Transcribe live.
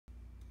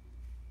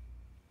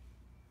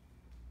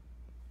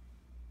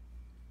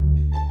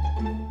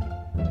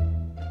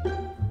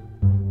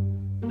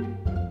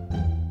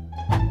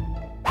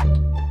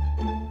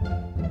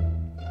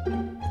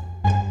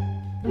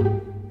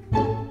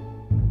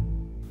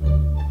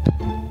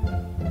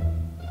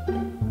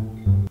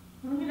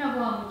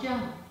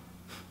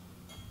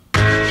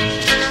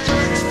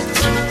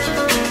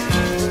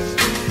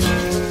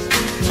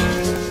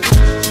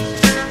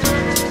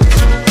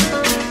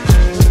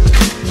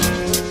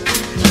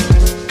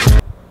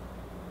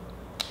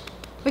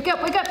Wake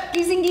up, wake up!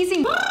 Gising,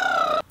 gising!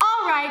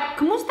 Alright,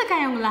 kumusta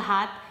kayong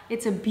lahat?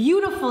 It's a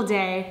beautiful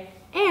day,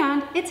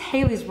 and it's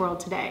Haley's world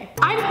today.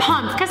 I'm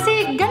pumped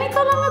kasi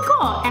ganito lang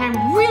ako, and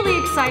I'm really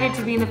excited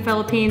to be in the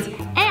Philippines,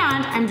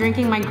 and I'm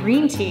drinking my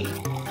green tea.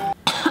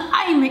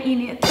 Ay,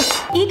 mainit.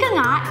 Ika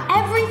nga,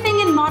 everything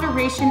in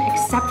moderation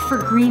except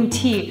for green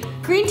tea.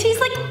 Green tea is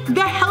like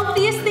the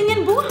healthiest thing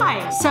in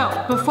buhay. So,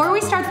 before we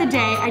start the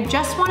day, I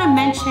just want to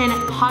mention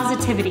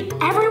positivity.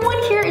 Everyone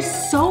here is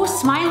so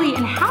smiley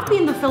and happy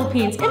in the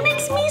Philippines. It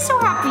makes me so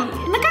happy.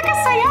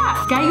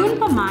 Nakakasaya.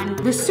 Gayun pa man,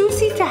 the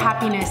susi to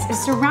happiness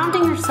is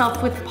surrounding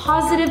yourself with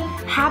positive,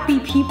 happy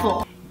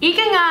people.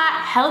 Ika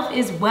nga, health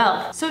is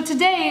wealth. So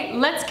today,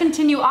 let's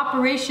continue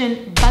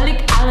Operation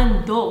Balik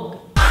Alandog.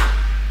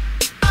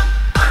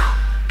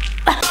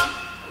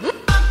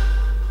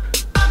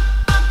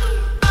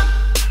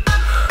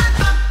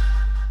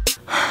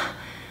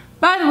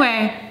 By the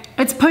way,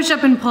 it's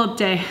push-up and pull-up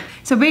day.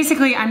 So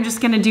basically, I'm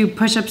just gonna do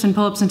push-ups and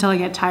pull-ups until I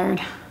get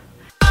tired.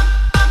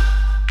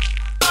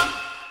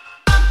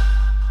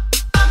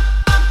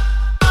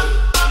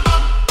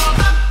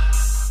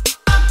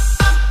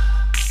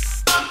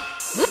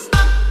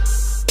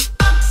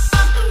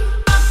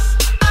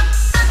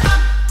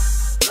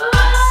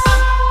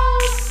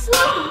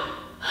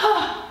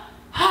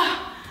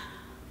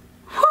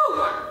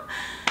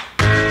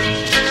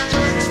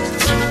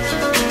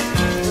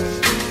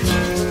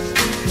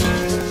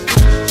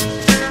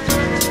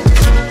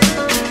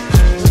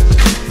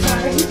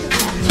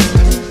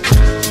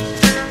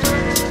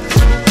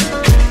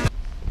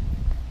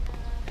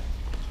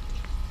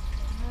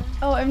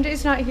 Oh,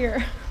 MJ's not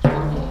here.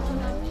 Thank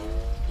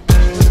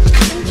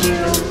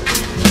you.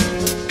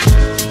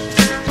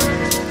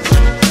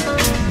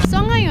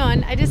 So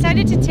ngayon, I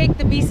decided to take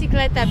the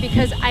bicicleta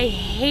because I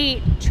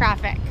hate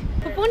traffic.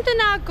 Pupunta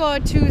na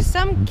ako to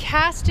some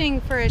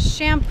casting for a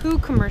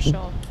shampoo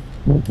commercial.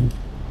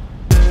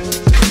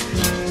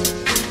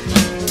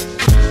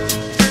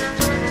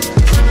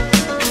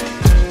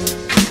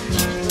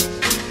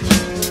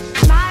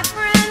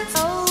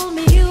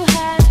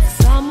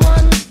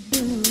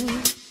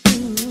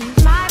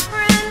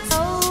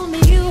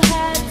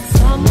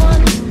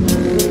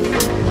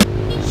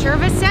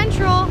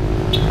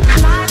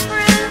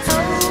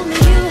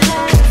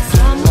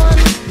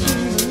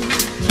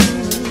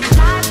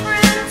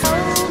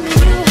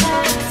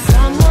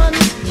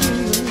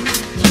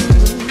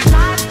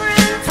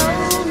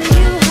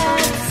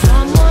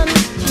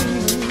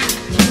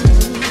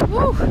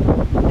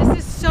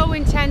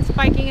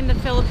 Biking in the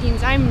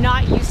Philippines. I'm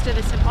not used to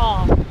this at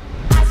all.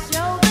 I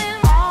showed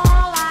them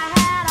all I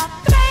had of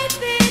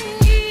faith in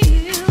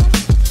you.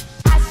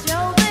 I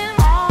showed them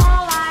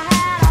all I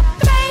had of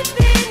faith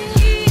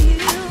in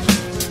you.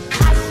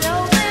 I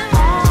showed them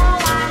all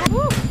I had.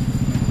 Woo!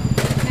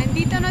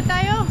 Nandito na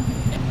tayo.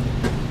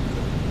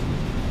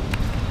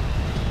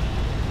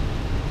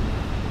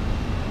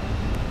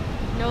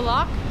 No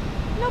lock?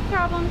 No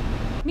problem.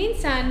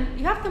 Minsan,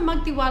 you have to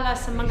magtiwala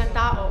sa mga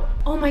tao.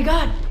 Oh my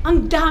God!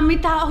 Ang dami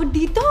tao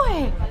dito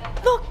eh!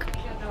 Look!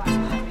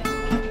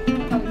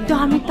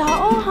 Dami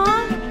tao,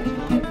 ha?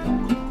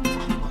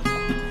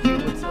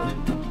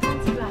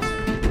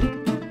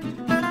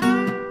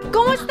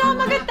 Kumusta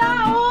mga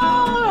tao?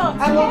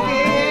 I'm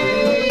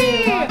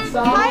okay!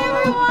 Hi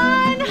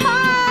everyone!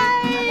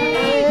 Hi!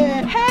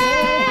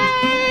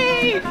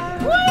 Hey!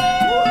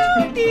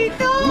 Woo!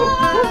 Dito!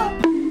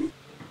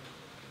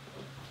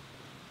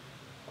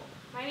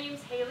 My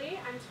name's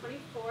Haley, I'm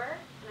 24,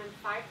 and I'm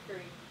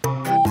 5'3".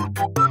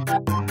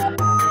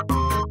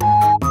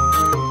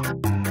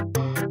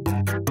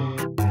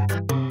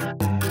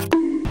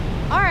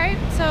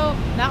 Alright, so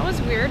that was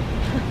weird.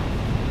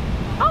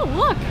 Oh,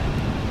 look!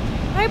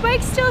 My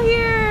bike's still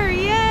here!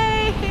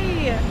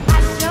 Yay!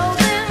 I showed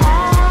them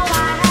all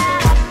I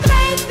had of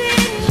faith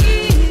in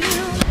you.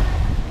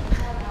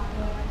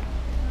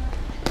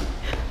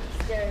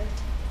 Scared.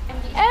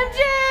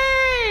 MJ!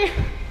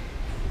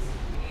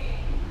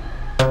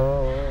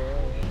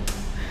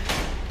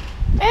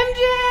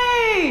 MJ!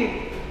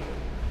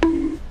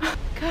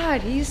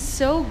 God, he's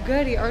so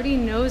good. He already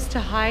knows to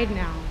hide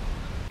now.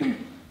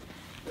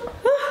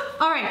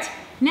 All right,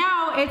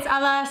 now it's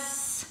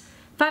alas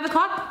 5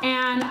 o'clock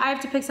and I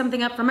have to pick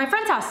something up from my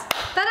friend's house.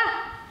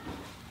 Tada!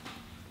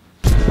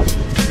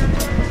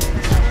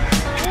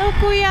 Hello,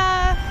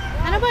 Kuya.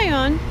 Ano ba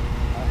yun?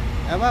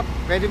 Ma'am,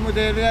 pwede mo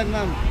dito yan,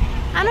 ma'am.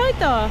 Ano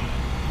ito?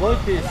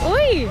 Goldfish.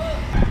 Uy!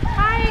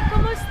 Hi,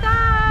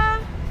 kumusta?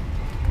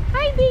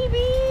 Hi,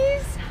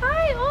 babies!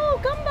 Hi!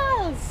 Oh,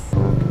 gumballs!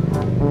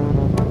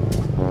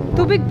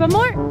 Tubig pa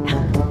more!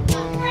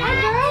 Hi,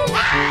 girls!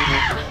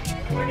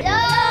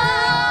 Hello!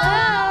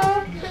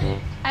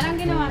 Anong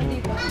ginawa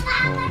dito?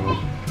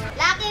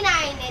 Lucky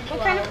 9.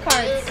 What kind of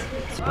cards?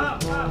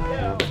 What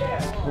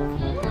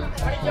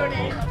is your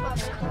name?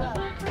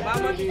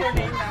 Ma'am, what is your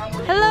name now?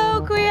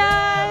 Hello,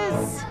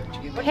 Kuyas!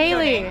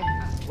 Haley.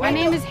 My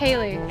name is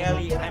Haley.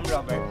 Haley, I'm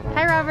Robert.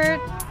 Hi, Robert.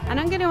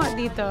 Anong ginawa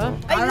dito?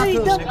 Ay,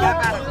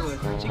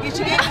 nagkakarakot. Sige,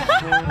 sige.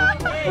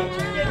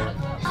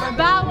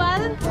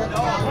 Bawal?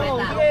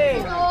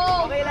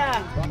 Okay lang.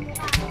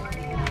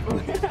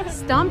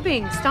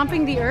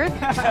 stomping the earth.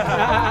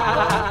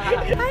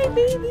 Hi,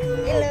 baby!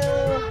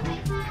 Hello!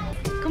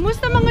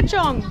 Kumusta mga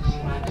tsong?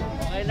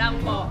 Okay lang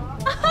po.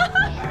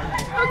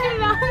 Okay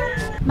lang.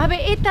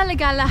 Mabait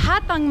talaga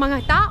lahat ng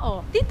mga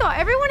tao. Dito,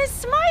 everyone is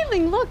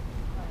smiling. Look.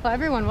 Well,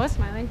 everyone was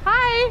smiling.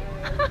 Hi!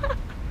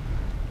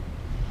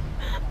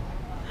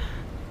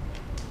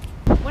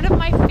 One of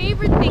my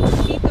favorite things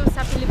dito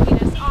sa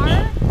Pilipinas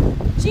are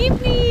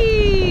jeepneys!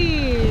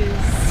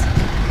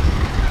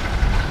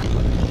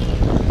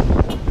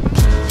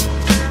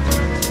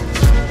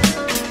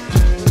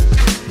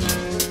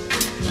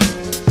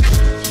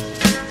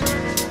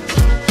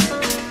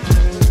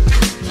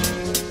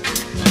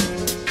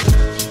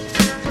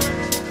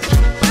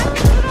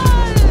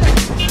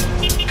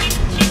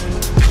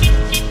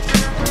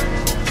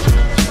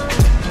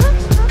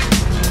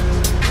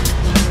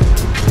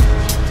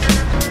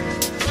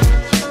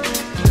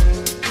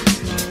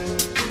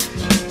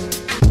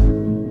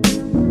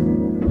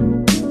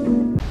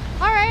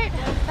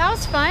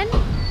 Fun.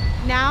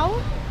 Now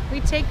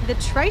we take the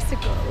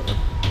tricycle.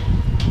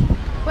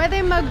 Pwede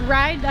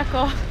mag-ride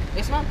ako.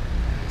 Yes, ma'am.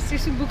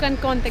 Susubukan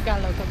ko ang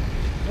Tagalog.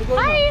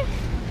 Hi!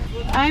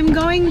 I'm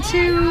going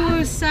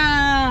to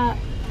sa...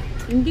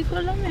 Hindi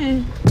ko alam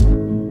eh.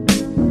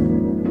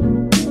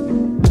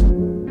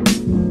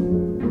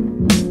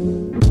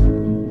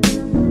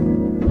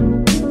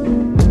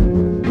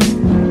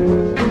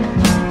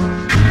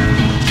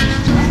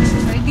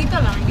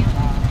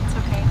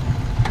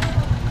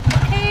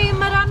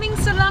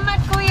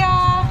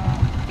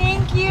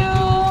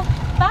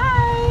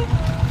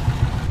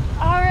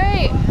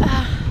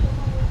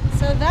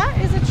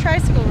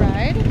 Tricycle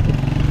ride.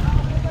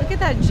 Look at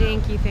that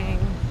janky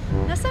thing.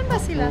 Nasaan ba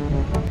sila?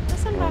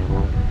 Nasaan ba?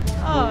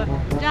 Oh,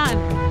 dyan.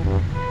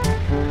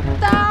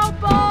 Tao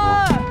po!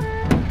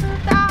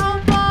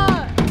 Tao po!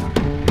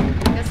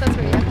 I guess that's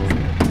what you have to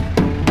say.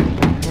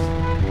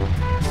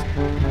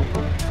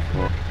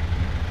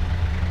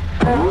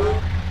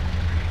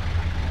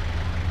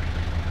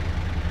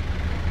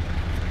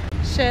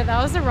 Shit, that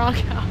was the wrong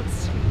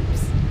house.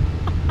 Oops.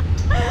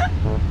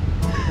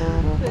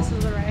 This is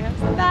the right house.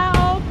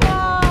 Tao po!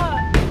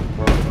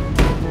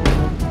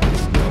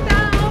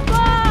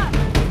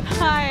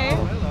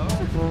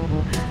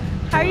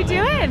 How are you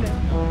doing?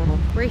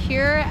 We're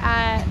here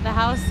at the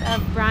house of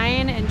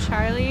Brian and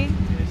Charlie.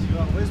 Yes, you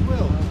are. Where's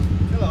Will?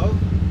 Hello.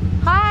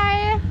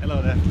 Hi!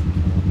 Hello there.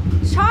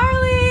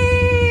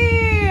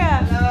 Charlie!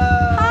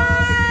 Hello.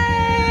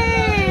 Hi!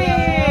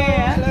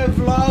 Hello,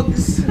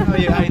 vlogs. How are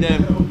you? How you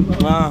doing?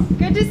 Wow.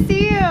 Good to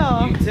see you.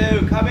 You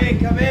too. Come in,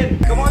 come in.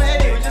 Come on,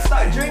 Eddie. We just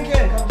started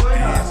drinking. Come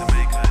join us.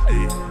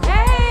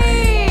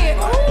 Hey!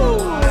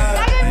 Ooh!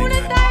 Tagay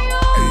muna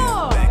tayo!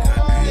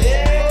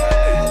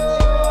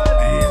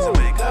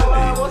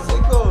 What's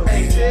it called?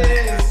 Hey,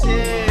 cheers,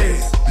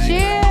 cheers.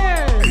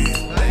 Cheers!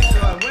 Nice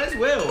one. Where's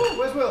Will?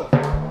 Where's Will?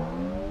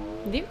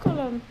 Hindi ko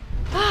alam.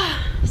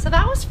 So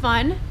that was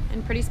fun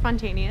and pretty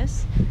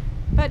spontaneous.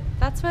 But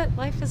that's what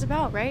life is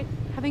about, right?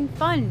 Having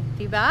fun,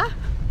 diba?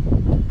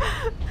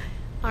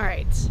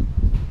 Alright.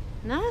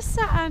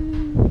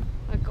 Nasaan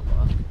ako?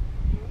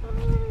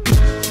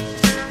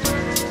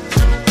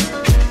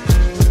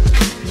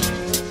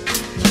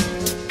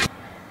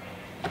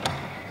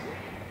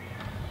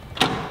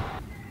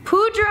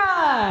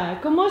 Pudra!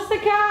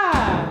 Kumusta ka?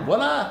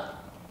 Wala!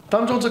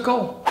 Tamjong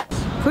ako.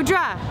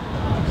 Pudra!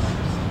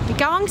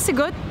 Ikaw ang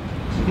sagot?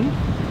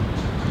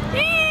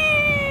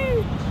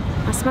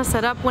 Mas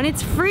masarap when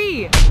it's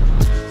free!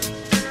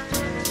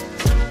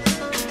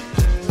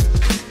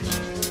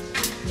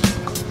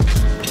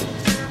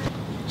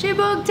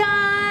 Chibog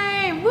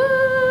time!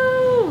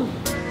 Woo!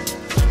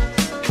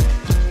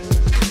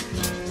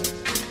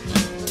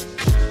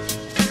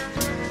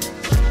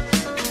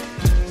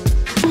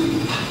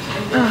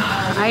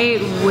 I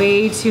ate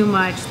way too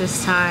much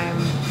this time.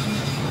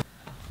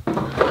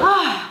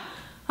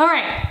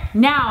 Alright,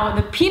 now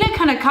the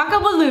pinaka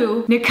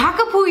nakakabalu,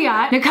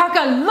 nakakapuyat,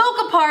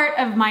 nakakaloka part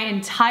of my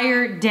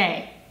entire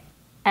day.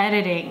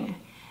 Editing.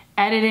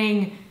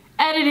 Editing.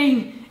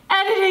 Editing.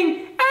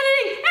 Editing.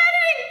 Editing.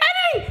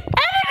 Editing.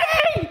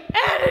 Editing.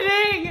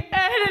 Editing.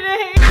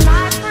 Editing.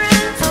 My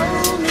friend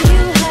told me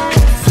you had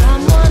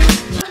someone.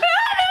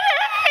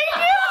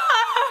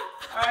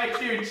 Alright,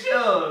 dude,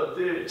 chill.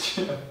 Dude,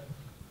 chill.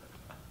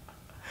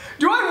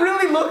 Do I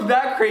really look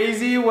that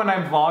crazy when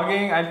I'm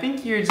vlogging? I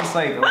think you're just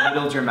like a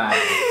little dramatic.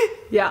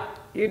 Yeah,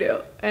 you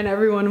do. And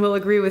everyone will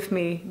agree with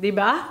me.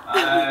 Diba?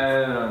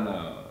 I don't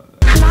know.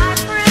 My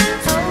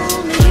friend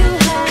told me you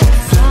had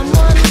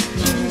someone.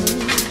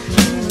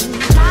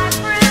 My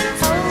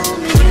friend told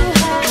me you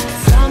had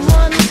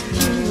someone.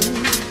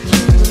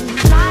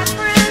 My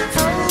friend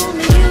told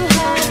me you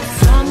had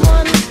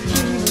someone.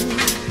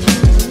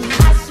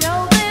 I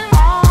showed them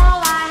all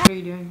I had. What are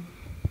you doing?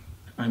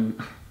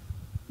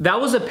 That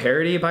was a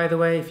parody, by the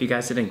way, if you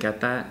guys didn't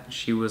get that.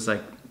 She was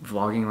like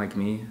vlogging like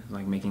me,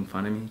 like making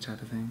fun of me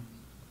type of thing.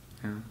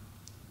 Yeah.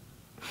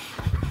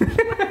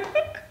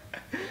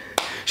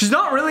 She's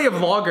not really a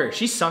vlogger.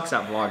 She sucks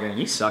at vlogging.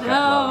 You suck at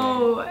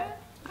vlogging. No,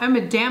 I'm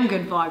a damn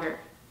good vlogger.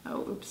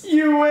 Oh, oops.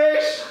 You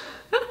wish.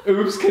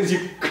 Oops, because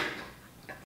you